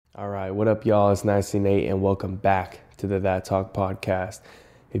All right, what up, y'all? It's Nicely Nate, and welcome back to the That Talk podcast.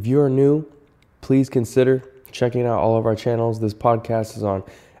 If you are new, please consider checking out all of our channels. This podcast is on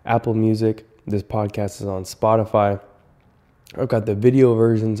Apple Music. This podcast is on Spotify. I've got the video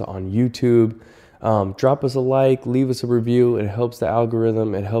versions on YouTube. Drop us a like, leave us a review. It helps the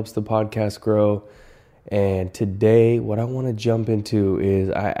algorithm. It helps the podcast grow. And today, what I want to jump into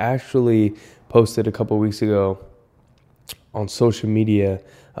is I actually posted a couple weeks ago on social media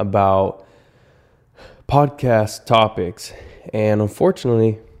about podcast topics, and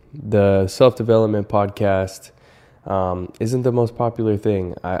unfortunately the self-development podcast isn't the most popular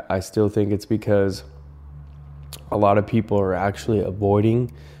thing. I still think it's because a lot of people are actually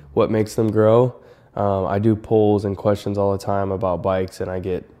avoiding what makes them grow. I do polls and questions all the time about bikes, and I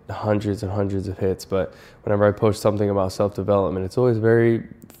get hundreds and hundreds of hits, but whenever I post something about self-development, it's always very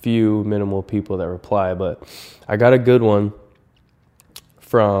few minimal people that reply. But I got a good one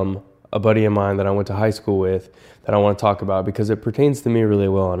from a buddy of mine that I went to high school with that I want to talk about because it pertains to me really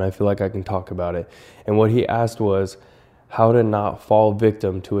well, and I feel like I can talk about it. And what he asked was how to not fall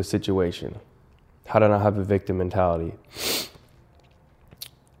victim to a situation, how to not have a victim mentality.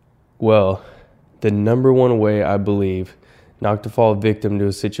 Well, the number one way I believe not to fall victim to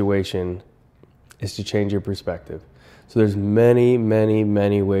a situation is to change your perspective. So there's many, many,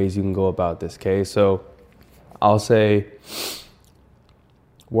 many ways you can go about this, okay? So I'll say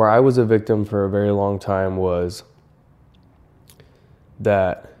where I was a victim for a very long time was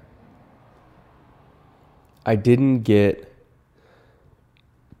that I didn't get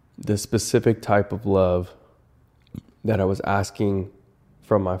the specific type of love that I was asking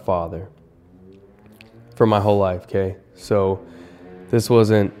from my father for my whole life, okay? So this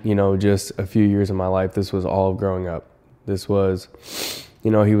wasn't, just a few years of my life. This was all of growing up. This was, he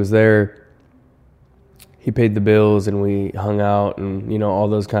was there. He paid the bills and we hung out and, all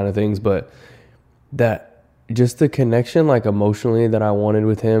those kind of things. But that just the connection, like emotionally, that I wanted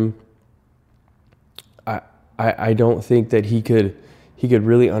with him, I don't think that he could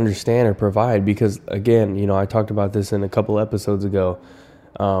really understand or provide, because again, I talked about this in a couple episodes ago,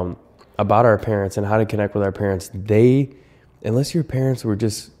 about our parents and how to connect with our parents. Unless your parents were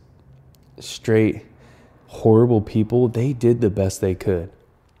just straight horrible people, they did the best they could.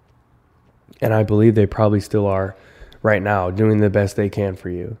 And I believe they probably still are right now, doing the best they can for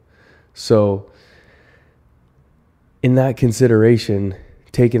you. So in that consideration,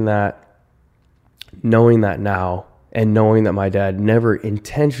 taking that, knowing that now, and knowing that my dad never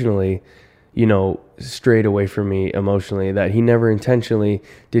intentionally, strayed away from me emotionally, that he never intentionally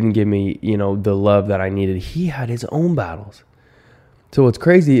didn't give me, the love that I needed. He had his own battles. So what's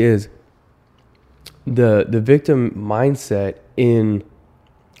crazy is the victim mindset in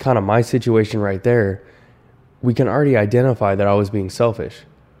kind of my situation right there, we can already identify that I was being selfish.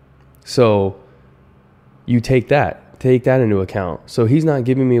 So you take that into account. So he's not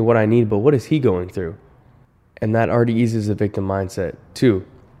giving me what I need, but what is he going through? And that already eases the victim mindset. 2,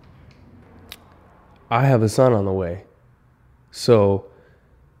 I have a son on the way. So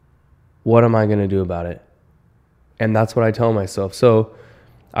what am I going to do about it? And that's what I tell myself. So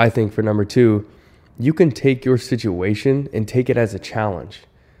I think for number 2, you can take your situation and take it as a challenge.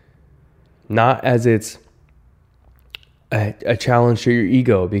 Not as it's a challenge to your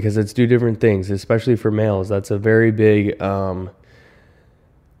ego, because it's 2 different things, especially for males. That's a very big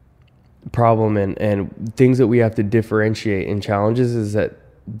problem, and things that we have to differentiate in challenges is that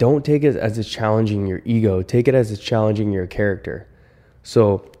don't take it as it's challenging your ego. Take it as it's challenging your character.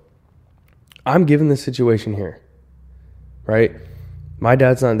 So I'm given this situation here, right? My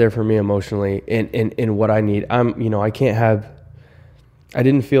dad's not there for me emotionally in what I need. I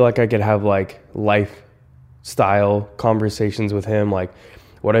didn't feel like I could have like lifestyle conversations with him. Like,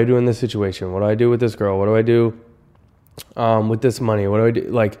 what do I do in this situation? What do I do with this girl? What do I do with this money? What do I do?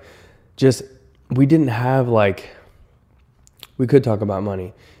 Like, just, we didn't have we could talk about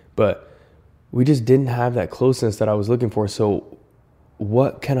money, but we just didn't have that closeness that I was looking for. So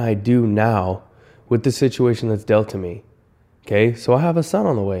what can I do now with the situation that's dealt to me? Okay. So I have a son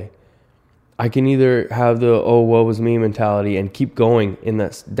on the way. I can either have the, oh, woe was me mentality and keep going in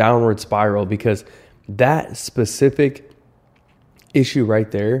that downward spiral, because that specific issue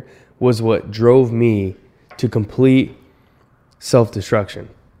right there was what drove me to complete self-destruction,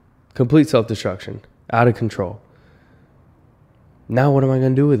 out of control. Now what am I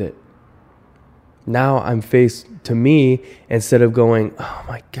going to do with it? Now I'm faced, to me, instead of going, oh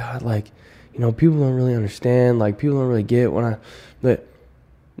my God, people don't really understand, people don't really get but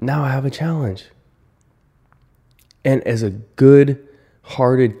now I have a challenge. And as a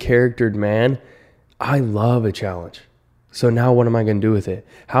good-hearted, charactered man, I love a challenge. So now what am I going to do with it?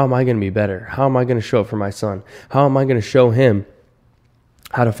 How am I going to be better? How am I going to show up for my son? How am I going to show him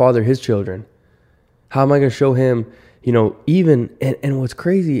how to father his children? How am I going to show him, and what's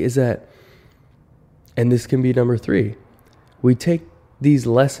crazy is that, and this can be number 3, we take these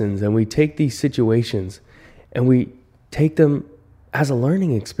lessons and we take these situations and we take them as a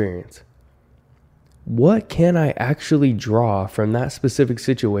learning experience. What can I actually draw from that specific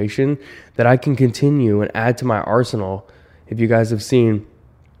situation that I can continue and add to my arsenal? If you guys have seen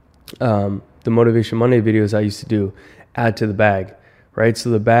the Motivation Monday videos I used to do, add to the bag, right? So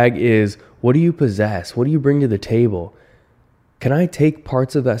the bag is, what do you possess? What do you bring to the table? Can I take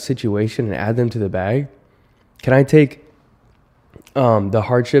parts of that situation and add them to the bag? Can I take the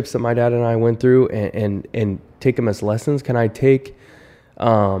hardships that my dad and I went through and take them as lessons? Can I take,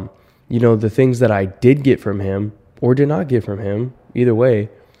 the things that I did get from him or did not get from him, either way,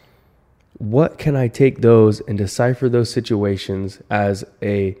 what can I take those and decipher those situations as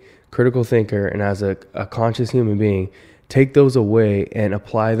a critical thinker and as a conscious human being, take those away and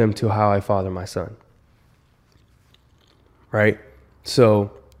apply them to how I father my son, right?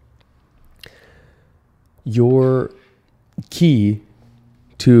 So your key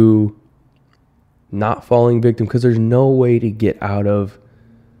to not falling victim, because there's no way to get out of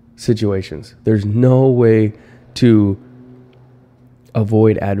situations. There's no way to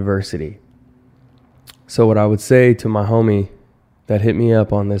avoid adversity. So what I would say to my homie that hit me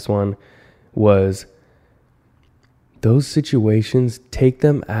up on this one was, those situations, take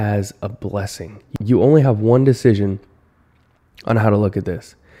them as a blessing. You only have one decision on how to look at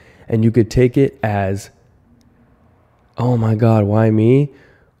this. And you could take it as, oh my God, why me?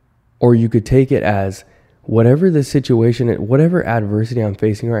 Or you could take it as, whatever the situation, whatever adversity I'm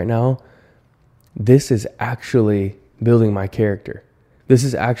facing right now, this is actually building my character. This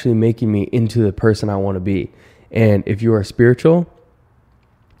is actually making me into the person I want to be. And if you are spiritual,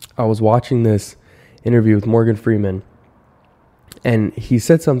 I was watching this interview with Morgan Freeman, and he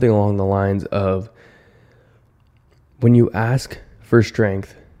said something along the lines of, when you ask for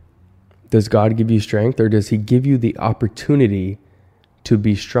strength, does God give you strength, or does he give you the opportunity to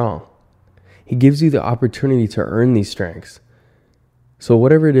be strong? He gives you the opportunity to earn these strengths. So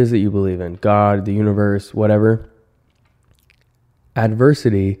whatever it is that you believe in, God, the universe, whatever,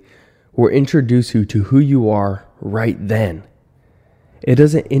 adversity will introduce you to who you are right then. It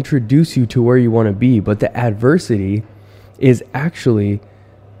doesn't introduce you to where you want to be, but the adversity is actually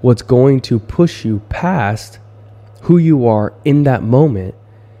what's going to push you past who you are in that moment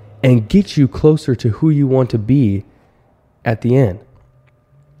and get you closer to who you want to be at the end.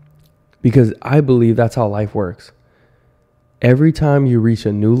 Because I believe that's how life works. Every time you reach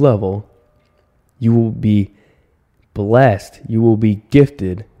a new level, you will be blessed. You will be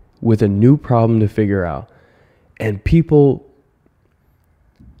gifted with a new problem to figure out. And people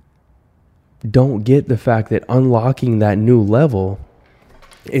don't get the fact that unlocking that new level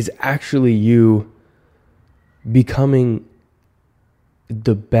is actually you becoming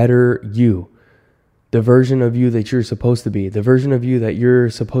the better you, the version of you that you're supposed to be, the version of you that you're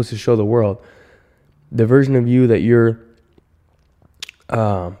supposed to show the world, the version of you that you're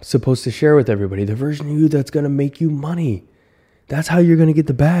supposed to share with everybody, the version of you that's going to make you money. That's how you're going to get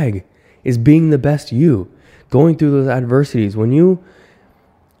the bag, is being the best you, going through those adversities.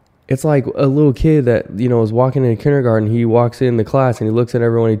 It's like a little kid that, is walking in kindergarten. He walks in the class and he looks at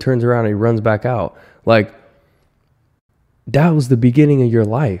everyone. He turns around and he runs back out. Like, that was the beginning of your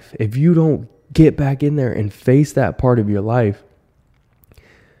life. If you don't get back in there and face that part of your life,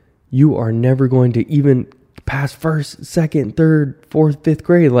 you are never going to even pass first, second, third, fourth, fifth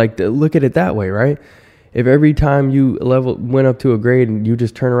grade. Like, look at it that way, right? If every time you went up to a grade and you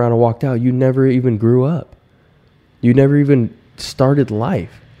just turned around and walked out, you never even grew up. You never even started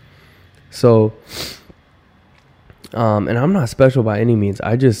life. So, and I'm not special by any means.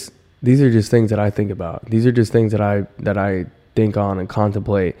 These are just things that I think about. These are just things that I think on and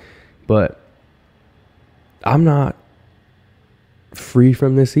contemplate. But I'm not free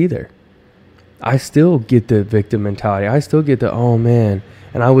from this either. I still get the victim mentality. I still get the, oh man.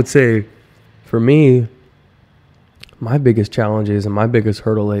 And I would say, for me, my biggest challenges and my biggest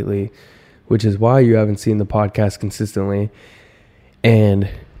hurdle lately, which is why you haven't seen the podcast consistently, and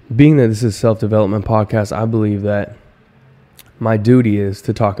being that this is a self-development podcast, I believe that my duty is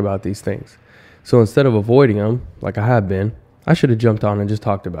to talk about these things. So instead of avoiding them, like I have been, I should have jumped on and just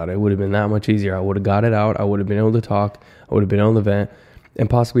talked about it. It would have been that much easier. I would have got it out. I would have been able to talk. I would have been able to vent and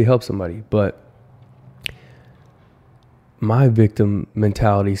possibly help somebody. But my victim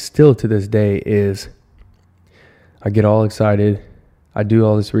mentality still to this day is, I get all excited. I do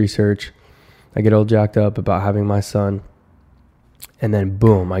all this research. I get all jacked up about having my son. And then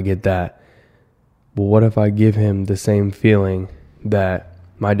boom, I get that. But what if I give him the same feeling that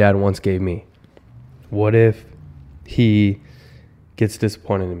my dad once gave me? What if he gets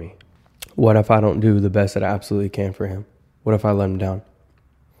disappointed in me? What if I don't do the best that I absolutely can for him? What if I let him down?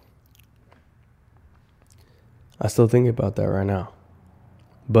 I still think about that right now.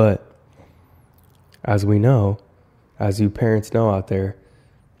 But as we know, as you parents know out there,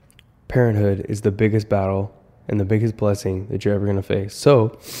 parenthood is the biggest battle and the biggest blessing that you're ever going to face.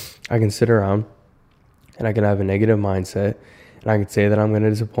 So I can sit around and I can have a negative mindset, and I can say that I'm going to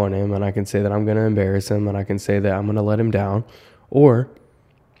disappoint him, and I can say that I'm going to embarrass him, and I can say that I'm going to let him down. Or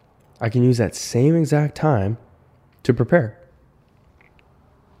I can use that same exact time to prepare.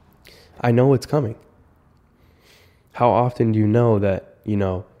 I know it's coming. How often do you know that,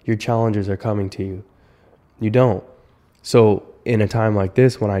 your challenges are coming to you? You don't. So in a time like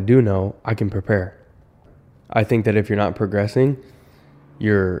this, when I do know, I can prepare. I think that if you're not progressing,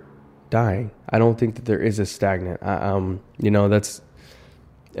 you're dying. I don't think that there is a stagnant. That's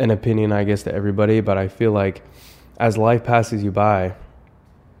an opinion, I guess, to everybody, but I feel like as life passes you by,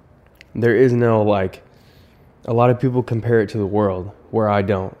 there is no, a lot of people compare it to the world, where I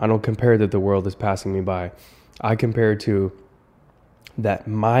don't. I don't compare that the world is passing me by. I compare it to that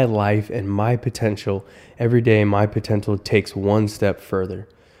my life and my potential, every day my potential takes one step further.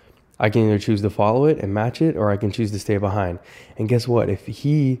 I can either choose to follow it and match it, or I can choose to stay behind. And guess what? If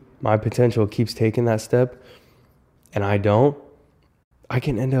my potential keeps taking that step and I don't, I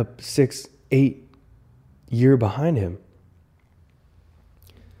can end up 6-8 years behind him.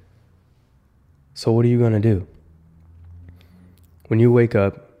 So what are you going to do? When you wake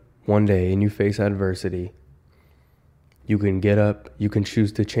up one day and you face adversity, you can get up, you can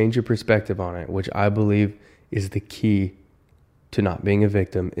choose to change your perspective on it, which I believe is the key to not being a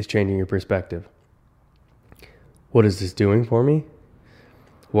victim, is changing your perspective. What is this doing for me?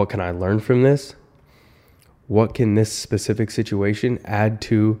 What can I learn from this? What can this specific situation add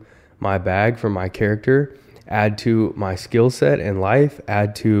to my bag for my character, add to my skill set in life,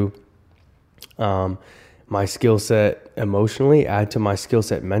 add to my skill set emotionally, add to my skill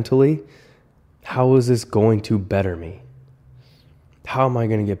set mentally? How is this going to better me? How am I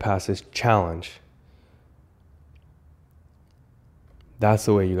going to get past this challenge? That's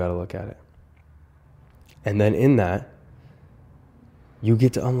the way you got to look at it. And then in that, you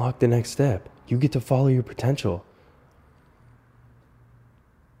get to unlock the next step. You get to follow your potential.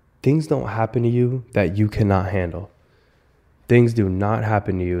 Things don't happen to you that you cannot handle. Things do not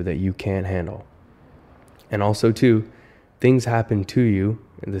happen to you that you can't handle. And also too, things happen to you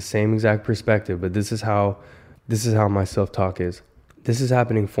in the same exact perspective, but this is how my self-talk is. This is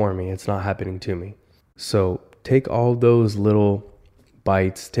happening for me. It's not happening to me. So take all those little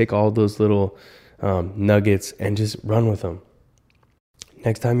bites, take all those little nuggets and just run with them.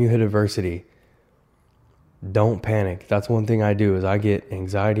 Next time you hit adversity, don't panic. That's one thing I do is I get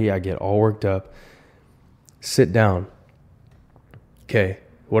anxiety. I get all worked up. Sit down. Okay,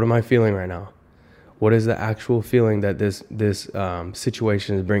 what am I feeling right now? What is the actual feeling that this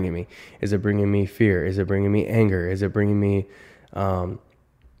situation is bringing me? Is it bringing me fear? Is it bringing me anger? Is it bringing me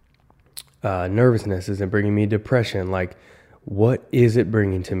nervousness? Is it bringing me depression? What is it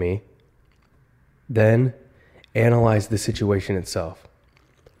bringing to me? Then analyze the situation itself.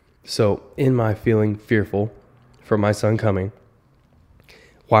 So in my feeling fearful for my son coming,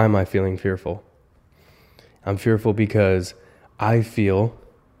 why am I feeling fearful? I'm fearful because I feel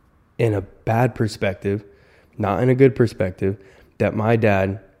in a bad perspective, not in a good perspective, that my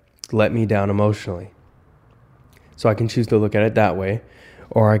dad let me down emotionally. So I can choose to look at it that way,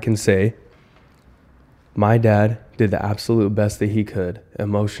 or I can say, my dad did the absolute best that he could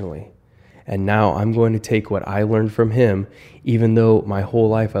emotionally. And now I'm going to take what I learned from him, even though my whole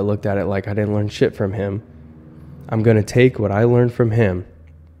life I looked at it like I didn't learn shit from him. I'm going to take what I learned from him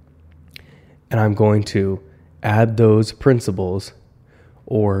and I'm going to add those principles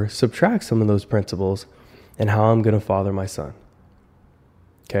or subtract some of those principles and how I'm going to father my son.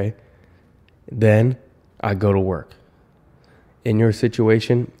 Okay? Then I go to work. In your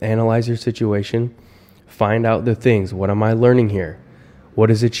situation, analyze your situation, find out the things. What am I learning here? What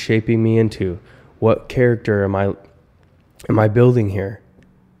is it shaping me into? What character am I building here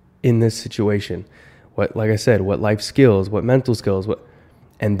in this situation? What, like I said, what life skills, what mental skills,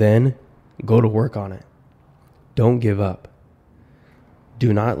 and then go to work on it. Don't give up.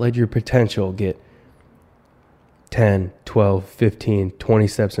 Do not let your potential get 10, 12, 15, 20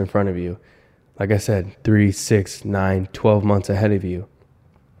 steps in front of you. Like I said, 3, 6, 9, 12 months ahead of you.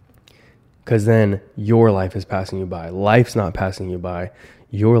 Because then your life is passing you by. Life's not passing you by.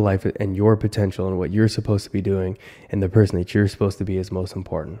 your life and your potential and what you're supposed to be doing and the person that you're supposed to be is most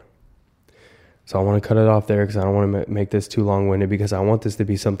important. So I want to cut it off there because I don't want to make this too long-winded, because I want this to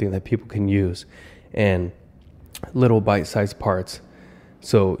be something that people can use and little bite-sized parts,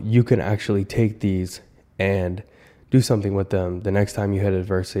 so you can actually take these and do something with them the next time you hit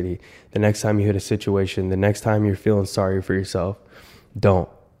adversity, the next time you hit a situation, the next time you're feeling sorry for yourself. Don't.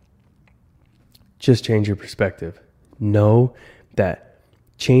 Just change your perspective. Know that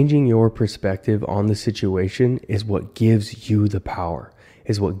changing your perspective on the situation is what gives you the power,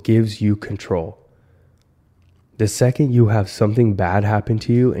 is what gives you control. The second you have something bad happen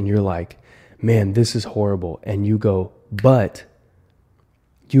to you and you're like, man, this is horrible, and you go, but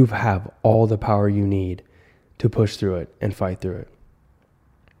you have all the power you need to push through it and fight through it.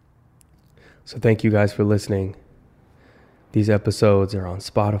 So thank you guys for listening. These episodes are on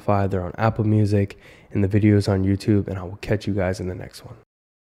Spotify, they're on Apple Music, and the videos on YouTube, and I will catch you guys in the next one.